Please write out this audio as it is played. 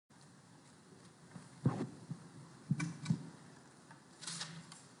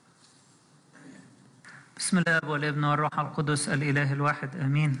بسم الله والابن والروح القدس الإله الواحد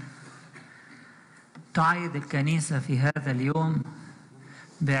آمين. تعيد الكنيسة في هذا اليوم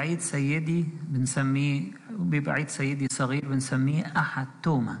بعيد سيدي بنسميه، بعيد سيدي صغير بنسميه أحد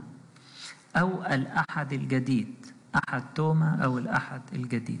توما أو الأحد الجديد. أحد توما أو الأحد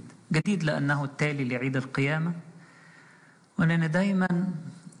الجديد، جديد لأنه التالي لعيد القيامة، ولأن دايما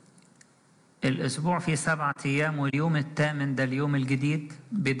الأسبوع فيه 7 أيام واليوم الثامن ده اليوم الجديد،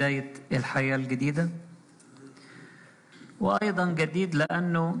 بداية الحياة الجديدة. وأيضا جديد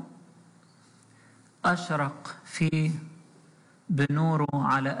لأنه أشرق فيه بنوره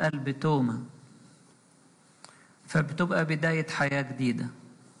على قلب توما، فبتبقى بداية حياة جديدة.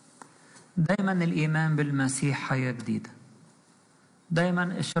 دايما الإيمان بالمسيح حياة جديدة،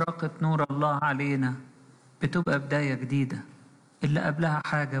 دايما إشراقة نور الله علينا بتبقى بداية جديدة، اللي قبلها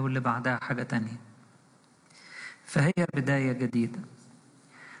حاجة واللي بعدها حاجة تانية، فهي بداية جديدة.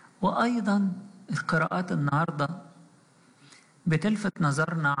 وأيضا القراءات النهاردة بتلفت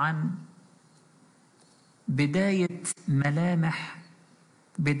نظرنا عن بداية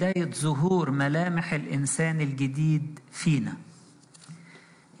ظهور ملامح الإنسان الجديد فينا.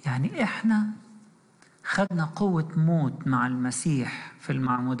 يعني إحنا خدنا قوة موت مع المسيح في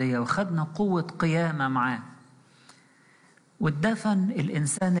المعمودية، وخدنا قوة قيامة معاه، واتدفن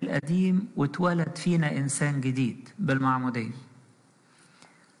الإنسان القديم واتولد فينا إنسان جديد بالمعمودية.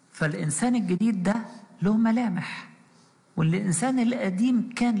 فالإنسان الجديد ده له ملامح، والإنسان القديم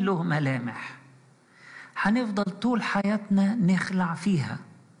كان له ملامح. هنفضل طول حياتنا نخلع فيها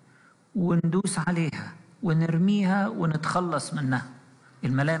وندوس عليها ونرميها ونتخلص منها،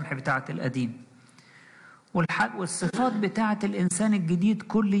 الملامح بتاعت القديم. والصفات بتاعت الإنسان الجديد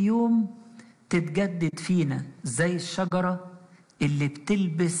كل يوم تتجدد فينا، زي الشجرة اللي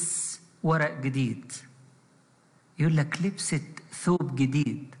بتلبس ورق جديد. يقول لك لبست ثوب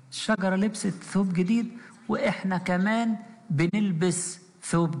جديد، الشجرة لبست ثوب جديد، وإحنا كمان بنلبس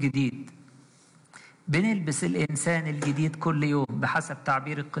ثوب جديد، بنلبس الإنسان الجديد كل يوم بحسب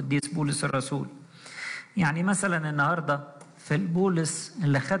تعبير القديس بولس الرسول. يعني مثلا النهاردة في البولس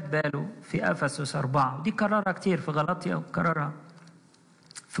اللي خد باله في أفسس 4، ودي كررها كتير في غلطية وكررها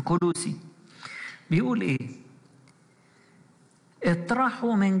في كولوسي، بيقول إيه؟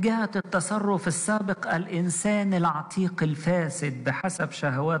 اطرحوا من جهة التصرف السابق الإنسان العتيق الفاسد بحسب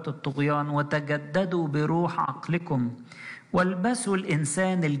شهوات الطغيان، وتجددوا بروح عقلكم، والبسوا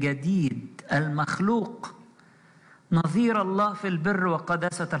الإنسان الجديد المخلوق نظير الله في البر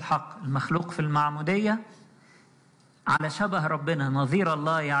وقداسة الحق. المخلوق في المعمودية على شبه ربنا، نظير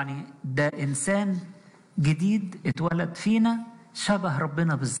الله يعني ده إنسان جديد اتولد فينا شبه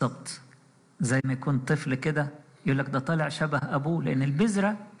ربنا بالظبط. زي ما يكون طفل كده يقول لك ده طالع شبه أبوه، لأن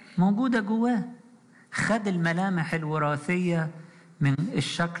البذرة موجودة جواه، خد الملامح الوراثية من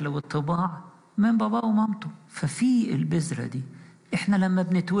الشكل والطباع من باباه ومامته. ففي البذرة دي احنا لما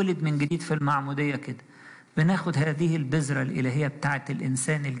بنتولد من جديد في المعمودية كده بناخد هذه البذرة الإلهية بتاعت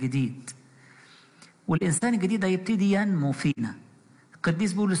الإنسان الجديد، والإنسان الجديد هيبتدي ينمو فينا.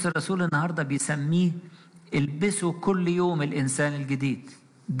 القديس بولس الرسول النهاردة بيسميه البسوا كل يوم الإنسان الجديد.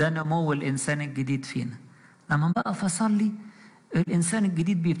 ده نمو الإنسان الجديد فينا. لما بقى فصلي الإنسان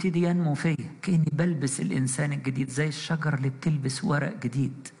الجديد بيبتدي ينمو فيا، كأني بلبس الإنسان الجديد زي الشجرة اللي بتلبس ورق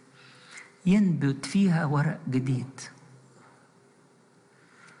جديد، ينبت فيها ورق جديد.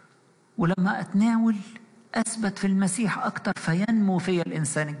 ولما أتناول أثبت في المسيح أكتر فينمو فيا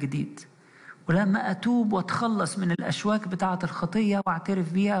الإنسان الجديد. ولما أتوب وأتخلص من الأشواك بتاعة الخطية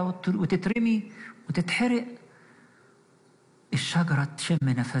وأعترف بيها وتترمي وتتحرق، الشجرة تشم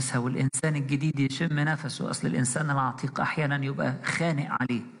نفسها والإنسان الجديد يشم نفسه. أصل الإنسان العتيق أحيانا يبقى خانق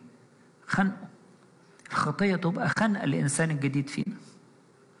عليه، خنقه، الخطية تبقى خنقة الإنسان الجديد فينا.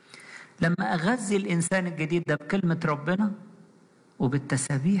 لما أغذي الإنسان الجديد ده بكلمة ربنا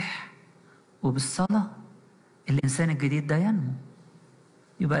وبالتسابيح وبالصلاة، الإنسان الجديد ده ينمو.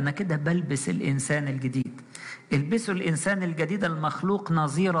 يبقى أنا كده بلبس الإنسان الجديد. البسوا الإنسان الجديد المخلوق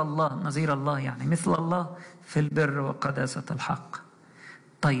نظير الله، نظير الله يعني مثل الله في البر وقداسة الحق.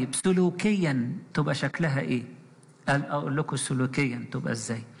 طيب سلوكيا تبقى شكلها إيه؟ قال أقول لكم سلوكيا تبقى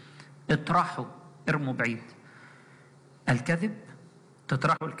إزاي؟ اطرحوا، ارموا بعيد الكذب،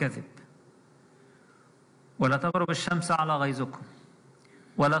 تطرحوا الكذب، ولا تغرب الشمس على غيظكم،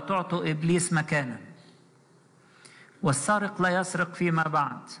 ولا تعطوا إبليس مكانا، والسارق لا يسرق فيما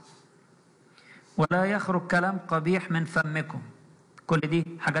بعد، ولا يخرج كلام قبيح من فمكم. كل دي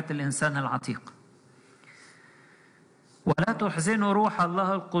حاجات الإنسان العتيق. ولا تحزنوا روح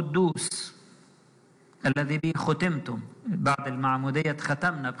الله القدوس الذي به ختمتم. بعد المعمودية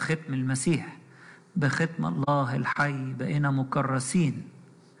ختمنا بختم المسيح، بختم الله الحي بقينا مكرسين،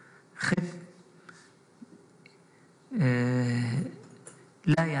 ختم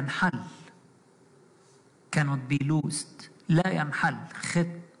لا ينحل، cannot be loosed، لا ينحل،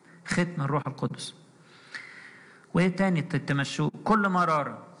 ختم الروح القدس. وايه تاني تمشوه؟ كل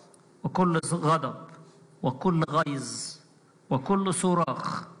مرارة وكل غضب وكل غيظ وكل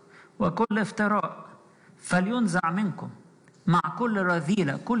صراخ وكل افتراء فلينزع منكم مع كل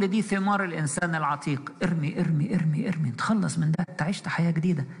رذيلة، كل دي ثمار الإنسان العتيق. ارمي ارمي ارمي ارمي، تخلص من ده. انت عشت حياة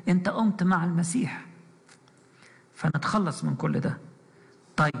جديدة، انت قمت مع المسيح، فنتخلص من كل ده.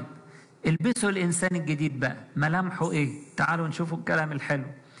 طيب البسوا الإنسان الجديد بقى، ملامحه ايه؟ تعالوا نشوفوا الكلام الحلو.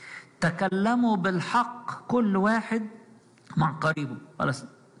 تكلموا بالحق كل واحد مع قريبه. خلاص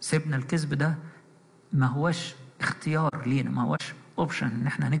سيبنا الكذب ده، ما هوش اختيار لينا، ما هوش اوبشن ان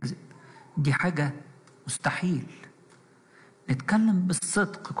احنا نكذب، دي حاجة مستحيل. نتكلم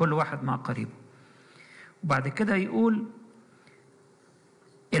بالصدق كل واحد مع قريبه. وبعد كده يقول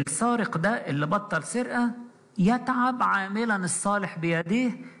السارق ده اللي بطل سرقة يتعب عاملا الصالح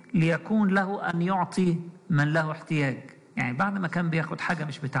بيديه ليكون له أن يعطي من له احتياج. يعني بعد ما كان بياخد حاجة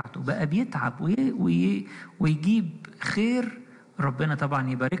مش بتاعته بقى بيتعب ويجيب خير، ربنا طبعا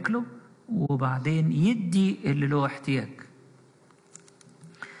يبارك له وبعدين يدي اللي له احتياج.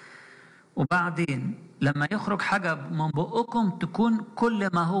 وبعدين لما يخرج حاجة من بقكم تكون كل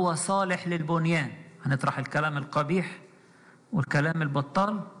ما هو صالح للبنيان. هنطرح الكلام القبيح والكلام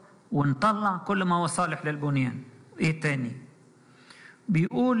البطال ونطلع كل ما هو صالح للبنيان. ايه تاني؟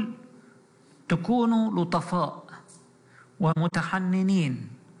 بيقول تكونوا لطفاء ومتحننين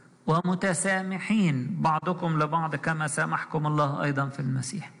ومتسامحين بعضكم لبعض كما سامحكم الله أيضا في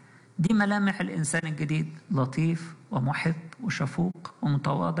المسيح. دي ملامح الإنسان الجديد، لطيف ومحب وشفوق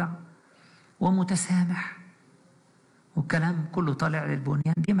ومتواضع ومتسامح، والكلام كله طالع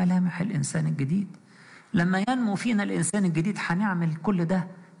للبنيان. دي ملامح الإنسان الجديد. لما ينمو فينا الإنسان الجديد هنعمل كل ده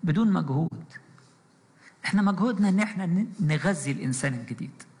بدون مجهود. احنا مجهودنا ان احنا نغذي الإنسان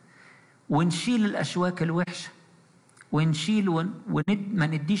الجديد ونشيل الأشواك الوحشة ونشيل ما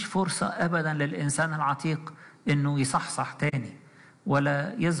نديش فرصة أبدا للإنسان العتيق إنه يصحصح تاني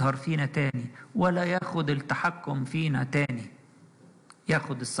ولا يظهر فينا تاني ولا ياخد التحكم فينا تاني،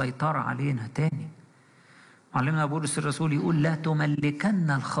 ياخد السيطرة علينا تاني. معلمنا بولس الرسول يقول لا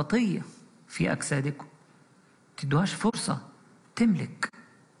تملكن الخطية في أجسادكم، تدوهاش فرصة تملك.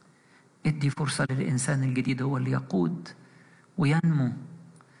 ادي فرصة للإنسان الجديد هو اللي يقود وينمو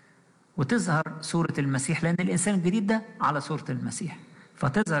وتظهر صورة المسيح، لأن الإنسان الجديد ده على صورة المسيح،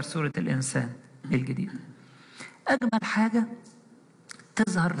 فتظهر صورة الإنسان الجديد. أجمل حاجة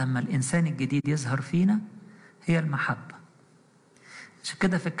تظهر لما الإنسان الجديد يظهر فينا هي المحبة. عشان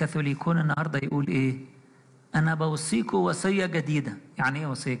كده في الكاثوليكون النهاردة يقول إيه؟ أنا بوصيكم وصية جديدة. يعني إيه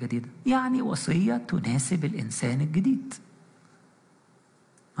وصية جديدة؟ يعني وصية تناسب الإنسان الجديد.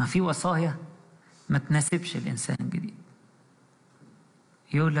 ما في وصايا ما تناسبش الإنسان الجديد.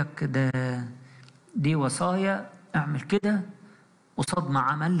 يقول لك دي وصايا اعمل كده قصاد ما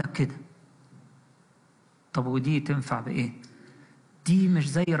عمل لك كده. طب ودي تنفع بإيه؟ دي مش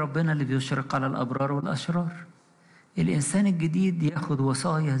زي ربنا اللي بيشرق على الأبرار والأشرار. الإنسان الجديد ياخد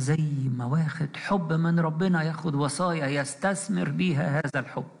وصايا زي ما واخد حب من ربنا، ياخد وصايا يستثمر بيها هذا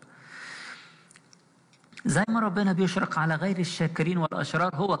الحب. زي ما ربنا بيشرق على غير الشاكرين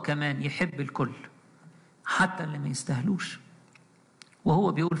والأشرار، هو كمان يحب الكل حتى اللي ما يستاهلوش.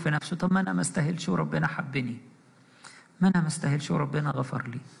 وهو بيقول في نفسه طب ما أنا ما استاهلش وربنا حبني، ما أنا ما استاهلش وربنا غفر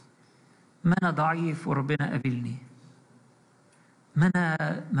لي، ما أنا ضعيف وربنا قبلني، ما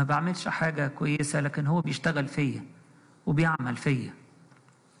أنا ما بعملش حاجة كويسة لكن هو بيشتغل فيا وبيعمل فيا.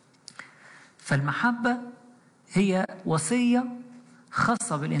 فالمحبة هي وصية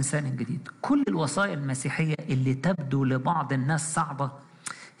خاصة بالإنسان الجديد. كل الوصايا المسيحية اللي تبدو لبعض الناس صعبة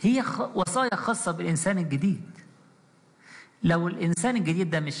هي وصايا خاصة بالإنسان الجديد. لو الإنسان الجديد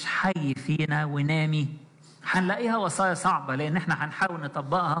ده مش حي فينا ونامي هنلاقيها وصايا صعبة، لأن احنا هنحاول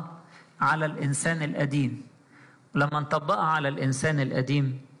نطبقها على الإنسان القديم. ولما نطبقها على الإنسان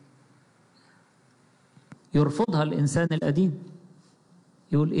القديم يرفضها الإنسان القديم،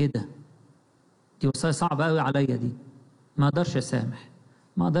 يقول إيه ده؟ دي وصايا صعبة قوي عليا، دي ما أقدرش أسامح،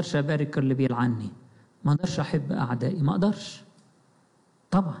 ما أقدرش أبارك اللي بيلعني، ما أقدرش أحب أعدائي، ما أقدرش.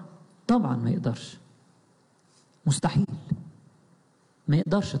 طبعا ما يقدرش، مستحيل، ما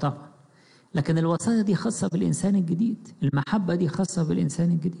يقدرش طبعا. لكن الوصايا دي خاصة بالإنسان الجديد، المحبة دي خاصة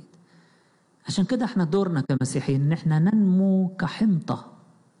بالإنسان الجديد. عشان كده احنا دورنا كمسيحيين ان احنا ننمو كحنطة،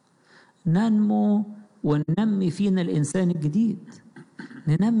 ننمو وننمي فينا الإنسان الجديد،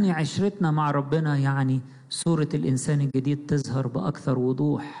 ننمي عشرتنا مع ربنا، يعني صورة الإنسان الجديد تظهر بأكثر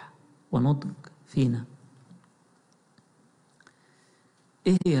وضوح ونضج فينا.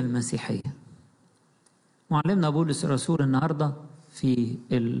 إيه هي المسيحية؟ معلمنا بولس الرسول النهارده في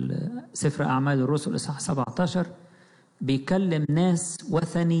سفر أعمال الرسل إصحاح 17 بيكلم ناس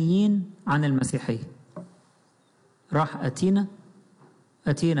وثنيين عن المسيحية. راح أتينا.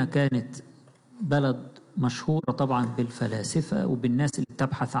 أتينا كانت بلد مشهورة طبعا بالفلاسفة وبالناس اللي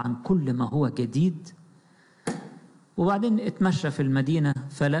بتبحث عن كل ما هو جديد. وبعدين اتمشى في المدينة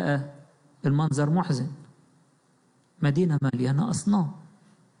فلقى المنظر محزن، مدينة مليانة أصنام،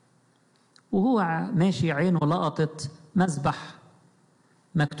 وهو ماشي عينه لقطت مذبح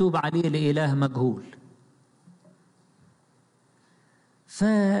مكتوب عليه لإله مجهول.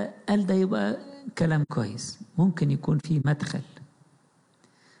 فقال ده يبقى كلام كويس، ممكن يكون فيه مدخل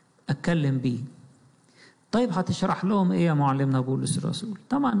أتكلم بيه. طيب هتشرح لهم إيه يا معلمنا بولس الرسول؟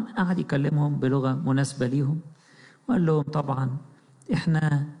 طبعا قعد يكلمهم بلغة مناسبة ليهم، وقال لهم طبعا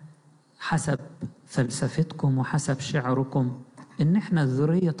إحنا حسب فلسفتكم وحسب شعركم إن إحنا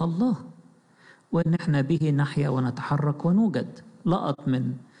ذرية الله، وإن إحنا به نحيا ونتحرك ونوجد. لقط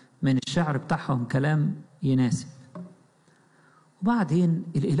من الشعر بتاعهم كلام يناسب. وبعدين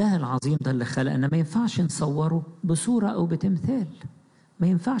الإله العظيم ده اللي خلقنا ما ينفعش نصوره بصورة أو بتمثال، ما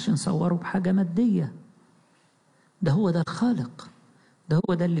ينفعش نصوره بحاجة مادية. ده هو ده الخالق، ده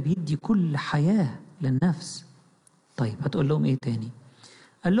هو ده اللي بيدي كل حياة للنفس. طيب هتقول لهم إيه تاني؟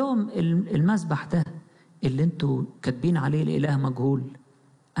 قال لهم المذبح ده اللي انتوا كاتبين عليه الإله مجهول،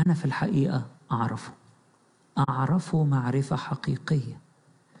 أنا في الحقيقة أعرفه معرفة حقيقية،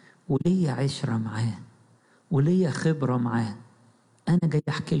 وليا عشرة معاه وليا خبرة معاه، أنا جاي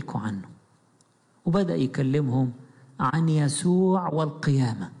أحكي لكم عنه. وبدأ يكلمهم عن يسوع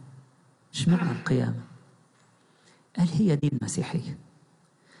والقيامة. اشمعنى القيامة؟ قال هي دي المسيحية.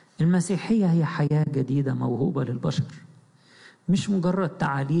 المسيحية هي حياة جديدة موهوبة للبشر، مش مجرد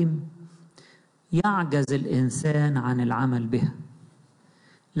تعاليم يعجز الإنسان عن العمل بها،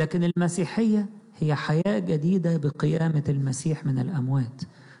 لكن المسيحية هي حياة جديدة بقيامة المسيح من الأموات،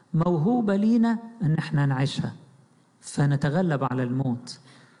 موهوبة لينا أن احنا نعيشها فنتغلب على الموت.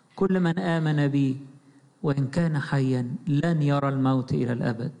 كل من آمن بي وإن كان حيا لن يرى الموت إلى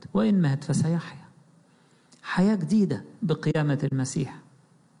الأبد، وإن مات فسيحيا. حياة جديدة بقيامة المسيح.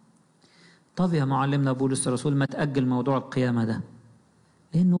 طب يا معلمنا بولس الرسول ما تأجل موضوع القيامة ده،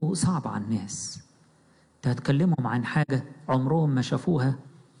 لأنه صعب على الناس. هتكلمهم عن حاجة عمرهم ما شافوها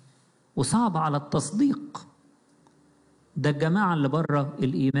وصعب على التصديق. ده الجماعة اللي بره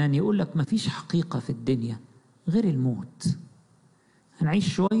الإيمان يقول لك ما فيش حقيقة في الدنيا غير الموت،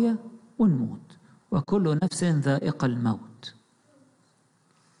 هنعيش شوية ونموت، وكل نفس ذائقة الموت.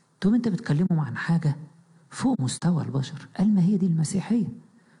 ثم انت بتكلمهم عن حاجة فوق مستوى البشر. قال ما هي دي المسيحية،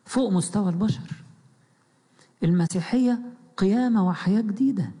 فوق مستوى البشر. المسيحية قيامة وحياة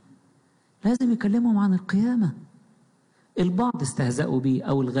جديدة، لازم يكلمهم عن القيامة. البعض استهزأوا بيه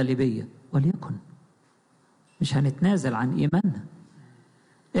أو الغالبية، وليكن مش هنتنازل عن إيماننا.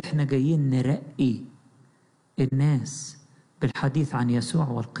 إحنا جايين نرقي الناس بالحديث عن يسوع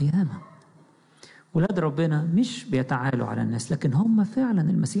والقيامة. ولاد ربنا مش بيتعالوا على الناس، لكن هم فعلا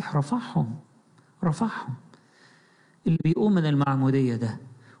المسيح رفعهم. اللي بيقوم من المعمودية ده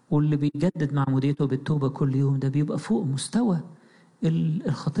واللي بيجدد معموديته بالتوبة كل يوم ده بيبقى فوق مستوى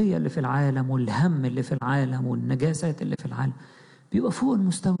الخطية اللي في العالم والهم اللي في العالم والنجاسات اللي في العالم، بيبقى فوق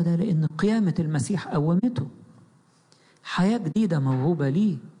المستوى ده، لأن قيامة المسيح قومته. حياة جديدة موهوبة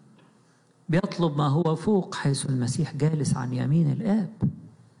ليه، بيطلب ما هو فوق حيث المسيح جالس عن يمين الآب.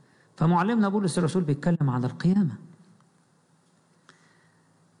 فمعلمنا بولس الرسول بيتكلم عن القيامة،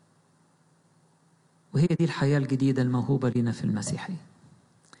 وهي دي الحياة الجديدة الموهوبة لنا في المسيحية.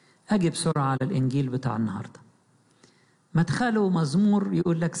 أجي بسرعة على الإنجيل بتاع النهاردة. مدخله مزمور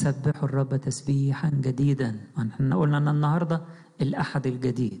يقول لك سبحوا الرب تسبيحا جديدا. احنا قلنا أن النهاردة الأحد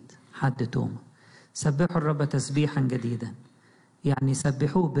الجديد، حد توما. سبحوا الرب تسبيحا جديدا، يعني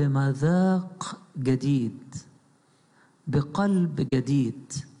سبحوه بمذاق جديد، بقلب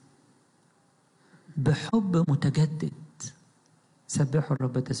جديد، بحب متجدد. سبحوا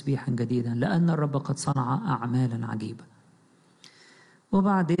الرب تسبيحا جديدا لأن الرب قد صنع أعمالا عجيبة.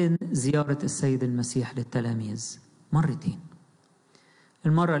 وبعدين زيارة السيد المسيح للتلاميذ مرتين،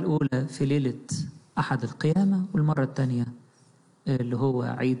 المرة الأولى في ليلة أحد القيامة، والمرة الثانية اللي هو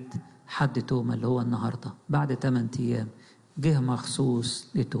عيد حد توما اللي هو النهاردة بعد 8 أيام جه مخصوص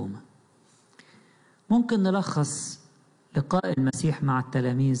لتوما. ممكن نلخص لقاء المسيح مع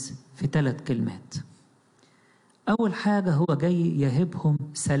التلاميذ في 3 كلمات. أول حاجة هو جاي يهبهم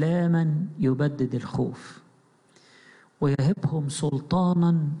سلاما يبدد الخوف، ويهبهم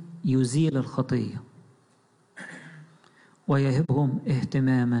سلطانا يزيل الخطية، ويهبهم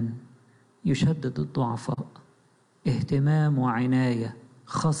اهتماما يشدد الضعفاء، اهتمام وعناية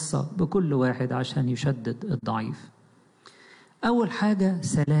خاصة بكل واحد عشان يشدد الضعيف. أول حاجة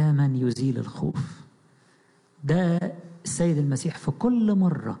سلاما يزيل الخوف. ده السيد المسيح في كل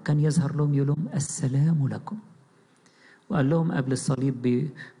مرة كان يظهر لهم يقول لهم السلام لكم. وقال لهم قبل الصليب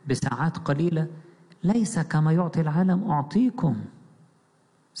بساعات قليلة ليس كما يعطي العالم أعطيكم.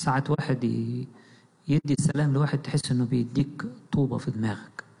 ساعات واحد يدي السلام لواحد تحس انه بيديك طوبة في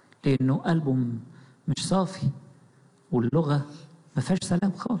دماغك، لأنه قلبه مش صافي واللغة ما فيهاش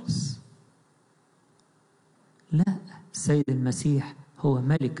سلام خالص. لا، السيد المسيح هو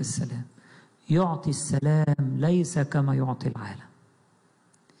ملك السلام، يعطي السلام ليس كما يعطي العالم.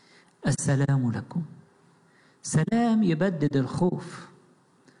 السلام لكم. سلام يبدد الخوف.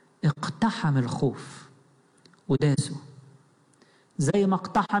 اقتحم الخوف وداسه زي ما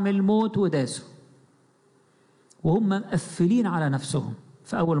اقتحم الموت وداسه، وهم مقفلين على نفسهم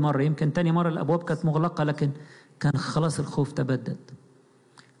في أول مرة. يمكن تاني مرة الأبواب كانت مغلقة لكن كان خلاص الخوف تبدد.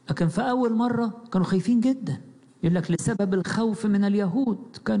 لكن في أول مرة كانوا خايفين جدا، يقول لك لسبب الخوف من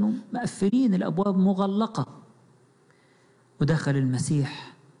اليهود كانوا مقفلين الأبواب مغلقة. ودخل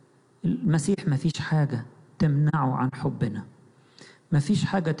المسيح. المسيح ما فيش حاجة تمنعه عن حبنا، ما فيش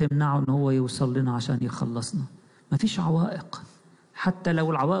حاجة تمنعه ان هو يوصل لنا عشان يخلصنا. ما فيش عوائق، حتى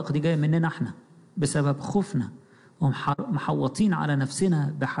لو العوائق دي جاية مننا احنا بسبب خوفنا ومحوطين على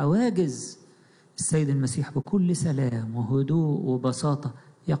نفسنا بحواجز. السيد المسيح بكل سلام وهدوء وبساطة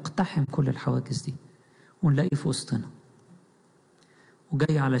يقتحم كل الحواجز دي ونلاقيه في وسطنا،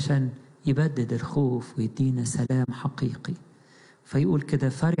 وجاي علشان يبدد الخوف ويدينا سلام حقيقي. فيقول كده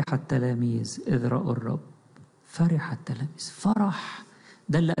فرح التلاميذ إذ رأوا الرب. فرح التلاميذ، فرح.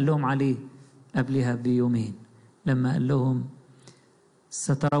 ده اللي قال لهم عليه قبلها بيومين لما قال لهم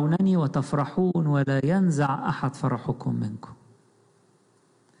سترونني وتفرحون ولا ينزع أحد فرحكم منكم.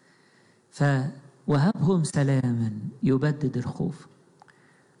 فوهبهم سلاما يبدد الخوف.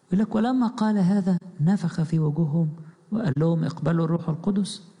 يقول لك ولما قال هذا نفخ في وجوههم وقال لهم اقبلوا الروح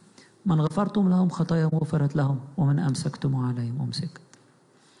القدس. من غفرتم لهم خطاياهم غفرت لهم ومن أمسكتم عليهم أمسكت.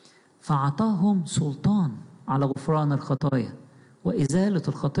 فأعطاهم سلطان على غفران الخطايا وإزالة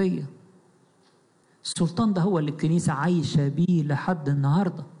الخطية. السلطان ده هو اللي الكنيسة عايشة بيه لحد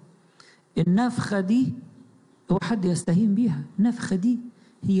النهاردة. النفخة دي هو حد يستهين بيها؟ النفخة دي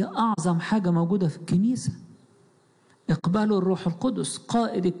هي أعظم حاجة موجودة في الكنيسة. اقبلوا الروح القدس.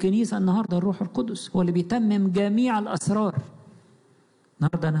 قائد الكنيسة النهاردة الروح القدس هو اللي بيتمم جميع الأسرار.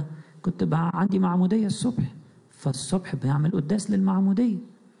 النهاردة أنا كنت عندي معمودية الصبح، فالصبح بنعمل قداس للمعمودية.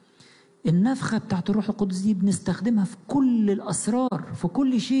 النفخة بتاعت الروح القدس دي بنستخدمها في كل الأسرار، في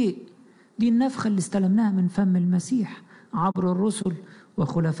كل شيء. دي النفخة اللي استلمناها من فم المسيح عبر الرسل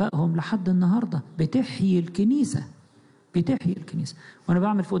وخلفائهم لحد النهاردة. بتحيي الكنيسة، بتحيي الكنيسة. وأنا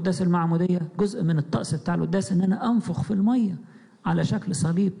بعمل في قداس المعمودية جزء من الطقس بتاع القداس إن أنا أنفخ في المية على شكل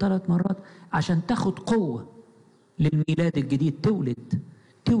صليب 3 مرات عشان تاخد قوة للميلاد الجديد،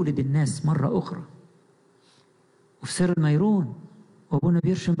 تولد الناس مرة أخرى. وفي سر الميرون وابونا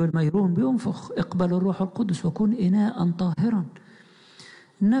بيرشم بالميرون بينفخ اقبل الروح القدس وكن إناء طاهرا.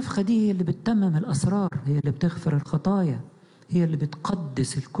 النفخة دي هي اللي بتتمم الأسرار، هي اللي بتغفر الخطايا، هي اللي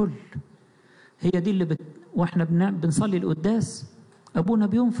بتقدس الكل. هي دي اللي واحنا بنصلي القداس أبونا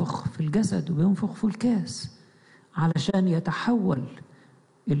بينفخ في الجسد وبينفخ في الكاس علشان يتحول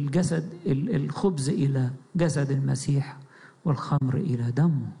الجسد الخبز إلى جسد المسيح والخمر إلى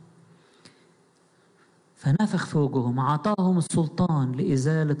دمه. فنفخ في وجوههم أعطاهم السلطان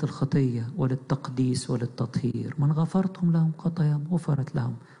لإزالة الخطية وللتقديس وللتطهير. من غفرتم لهم خطاياهم غفرت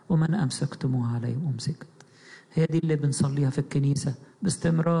لهم ومن أمسكتموها عليهم أمسكت. هي دي اللي بنصليها في الكنيسة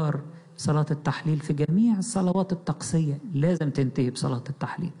باستمرار. صلاة التحليل في جميع الصلوات الطقسية لازم تنتهي بصلاة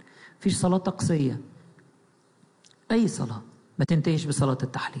التحليل. فيش صلاة طقسية أي صلاة ما تنتهيش بصلاة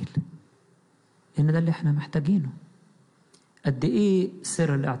التحليل، لأن ده اللي احنا محتاجينه. قد إيه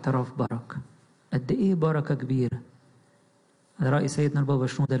سر الاعتراف بركة، قد إيه بركة كبيرة. على رأي سيدنا البابا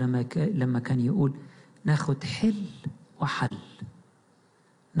شنودة لما كان يقول ناخد حل وحل،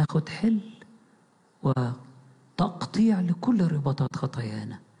 ناخد حل وتقطيع لكل رباطات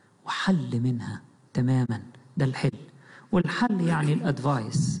خطايانا وحل منها تماما. ده الحل. والحل يعني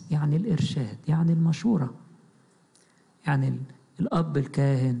الأدفايس، يعني الإرشاد، يعني المشورة. يعني الأب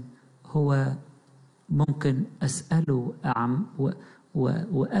الكاهن هو ممكن أسأله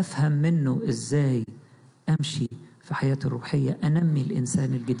وأفهم منه إزاي أمشي في حياتي الروحية، أنمي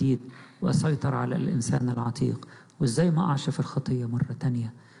الإنسان الجديد وأسيطر على الإنسان العتيق، وإزاي ما أقعش في الخطية مرة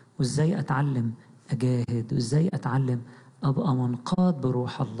تانية، وإزاي أتعلم أجاهد، وإزاي أتعلم أبقى منقاد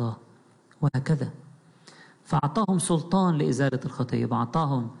بروح الله، وهكذا. فأعطاهم سلطان لإزالة الخطية،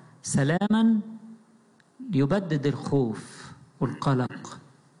 وأعطاهم سلاما يبدد الخوف والقلق،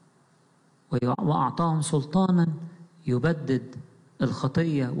 وأعطاهم سلطانا يبدد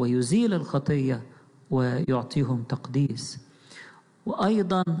الخطية ويزيل الخطية ويعطيهم تقديس.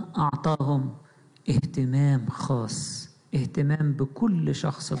 وأيضا أعطاهم اهتمام خاص، اهتمام بكل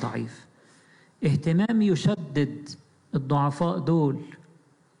شخص ضعيف، اهتمام يشدد الضعفاء دول.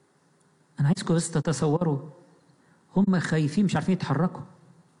 أنا عايزكم بس تتصوروا، هم خايفين مش عارفين يتحركوا.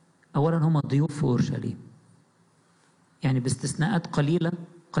 أولا هم ضيوف في أورشليم، يعني باستثناءات قليلة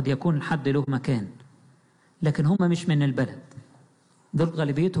قد يكون حد له مكان، لكن هم مش من البلد، دول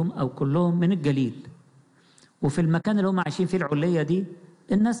غالبيتهم أو كلهم من الجليل. وفي المكان اللي هم عايشين فيه العلية دي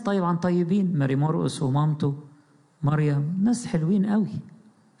الناس طبعا طيبين، ماري مرقس ومامته مريم ناس حلوين قوي.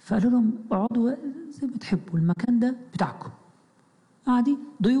 فقالوا لهم اقعدوا زي ما تحبوا، المكان ده بتاعكم. قاعدين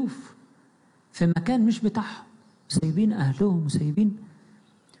ضيوف في مكان مش بتاعهم، سايبين أهلهم وسايبين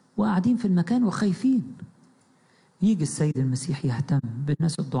وقاعدين في المكان وخايفين. يجي السيد المسيح يهتم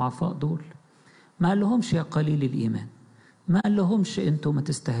بالناس الضعفاء دول. ما قال لهمش يا قليل الإيمان، ما قال لهمش انتوا ما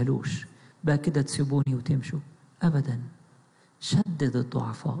تستاهلوش بقى كده تسيبوني وتمشوا، أبدا. شدد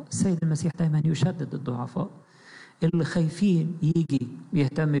الضعفاء. السيد المسيح دايما يشدد الضعفاء، اللي خايفين يجي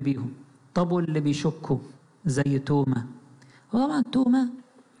يهتم بيهم. طب واللي بيشكوا زي توما، طبعا توما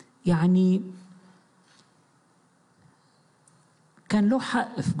يعني كان له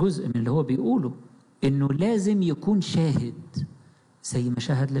حق في جزء من اللي هو بيقوله، انه لازم يكون شاهد، زي ما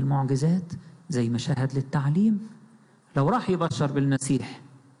شاهد للمعجزات، زي ما شاهد للتعليم. لو راح يبشر بالمسيح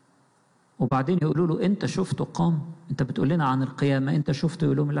وبعدين يقولوا له انت شفته قام، انت بتقول لنا عن القيامة، انت شفته،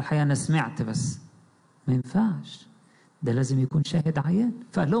 يقول لهم لا الحقيقة انا سمعت بس. ما ينفعش، ده لازم يكون شاهد عيان.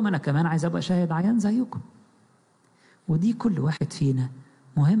 فقال لهم انا كمان عايز ابقى شاهد عيان زيكم. ودي كل واحد فينا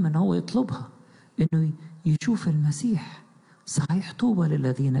مهم ان هو يطلبها، انه يشوف المسيح. صحيح طوبى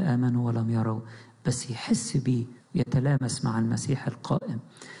للذين امنوا ولم يروا، بس يحس بيه، يتلامس مع المسيح القائم.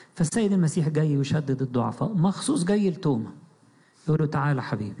 فالسيد المسيح جاي يشدد الضعفاء، مخصوص جاي لتوما يقول له تعالى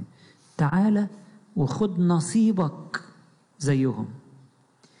حبيبي، تعالى وخد نصيبك زيهم.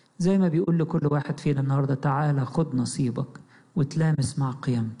 زي ما بيقول لكل واحد فينا النهارده تعالى خد نصيبك وتلامس مع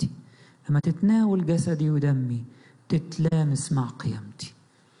قيامتي. لما تتناول جسدي ودمي تتلامس مع قيامتي.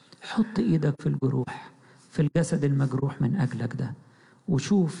 حط ايدك في الجروح، في الجسد المجروح من اجلك ده،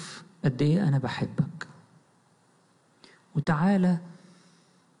 وشوف قد ايه انا بحبك. وتعالى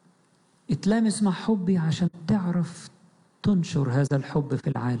اتلامس مع حبي عشان تعرف تنشر هذا الحب في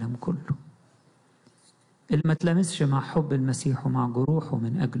العالم كله. اللي ما تلامسش مع حب المسيح ومع جروحه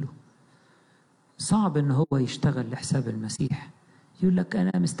من أجله صعب إن هو يشتغل لحساب المسيح. يقول لك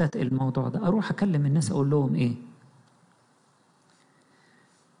أنا مستثقل الموضوع ده، أروح أكلم الناس أقول لهم إيه؟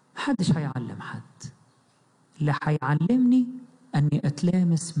 محدش هيعلم حد. اللي هيعلمني أني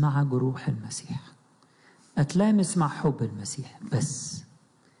أتلامس مع جروح المسيح، أتلامس مع حب المسيح بس.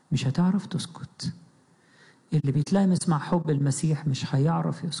 مش هتعرف تسكت. اللي بيتلامس مع حب المسيح مش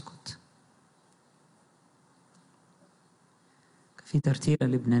هيعرف يسكت. في ترتيلة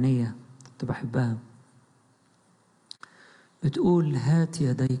لبنانية كنت بحبها بتقول هات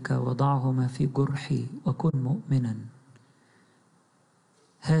يديك وضعهما في جرحي وكن مؤمنا،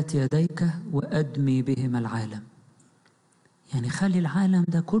 هات يديك وأدمي بهما العالم. يعني خلي العالم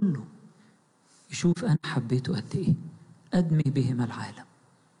ده كله يشوف أنا حبيته قد إيه، أدمي بهما العالم،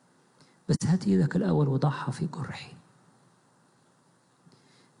 بس هات إيدك الأول وضعها في جرحي.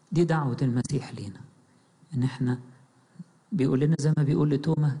 دي دعوة المسيح لينا، إن إحنا بيقول لنا زي ما بيقول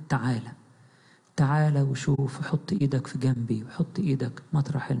لتوما تعالى، تعالى وشوف، حط ايدك في جنبي وحط ايدك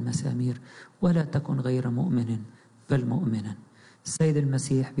مطرح المسامير، ولا تكن غير مؤمن بل مؤمنا. السيد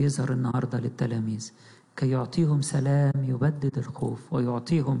المسيح بيظهر النهارده للتلاميذ كي يعطيهم سلام يبدد الخوف،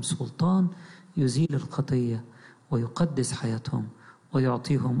 ويعطيهم سلطان يزيل الخطية ويقدس حياتهم،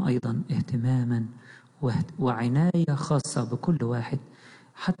 ويعطيهم أيضا اهتماما وعناية خاصة بكل واحد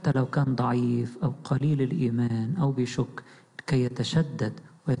حتى لو كان ضعيف أو قليل الإيمان أو بيشك، كي يتشدد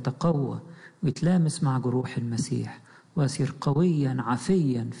ويتقوى ويتلامس مع جروح المسيح ويصير قويا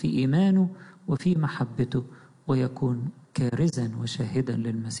عفيا في إيمانه وفي محبته، ويكون كارزا وشاهدا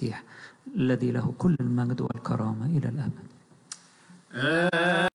للمسيح الذي له كل المجد والكرامة إلى الأبد.